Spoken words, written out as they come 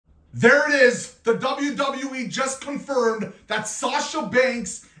There it is. The WWE just confirmed that Sasha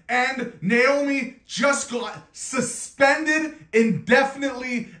Banks and Naomi just got suspended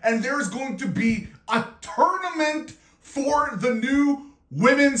indefinitely, and there's going to be a tournament for the new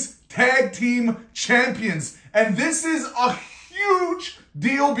women's tag team champions. And this is a huge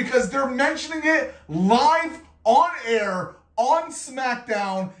deal because they're mentioning it live on air on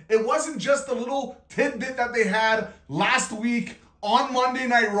SmackDown. It wasn't just a little tidbit that they had last week on Monday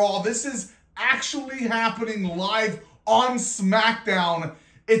Night Raw. This is actually happening live on SmackDown.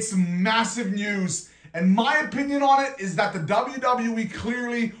 It's massive news. And my opinion on it is that the WWE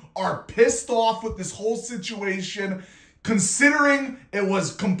clearly are pissed off with this whole situation, considering it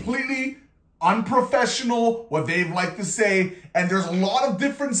was completely unprofessional, what they'd like to say. And there's a lot of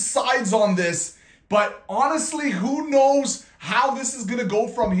different sides on this. But honestly, who knows how this is going to go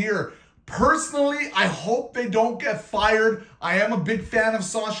from here? Personally, I hope they don't get fired. I am a big fan of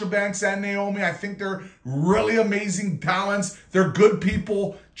Sasha Banks and Naomi. I think they're really amazing talents. They're good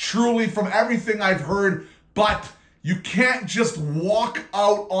people, truly, from everything I've heard. But you can't just walk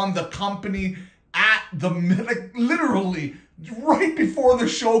out on the company at the minute, literally, right before the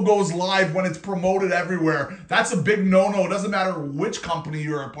show goes live when it's promoted everywhere. That's a big no-no. It doesn't matter which company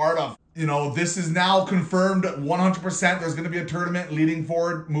you're a part of. You know, this is now confirmed 100%. There's going to be a tournament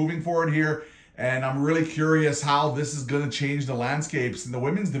moving forward here. And I'm really curious how this is going to change the landscapes in the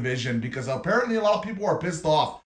women's division, because apparently a lot of people are pissed off.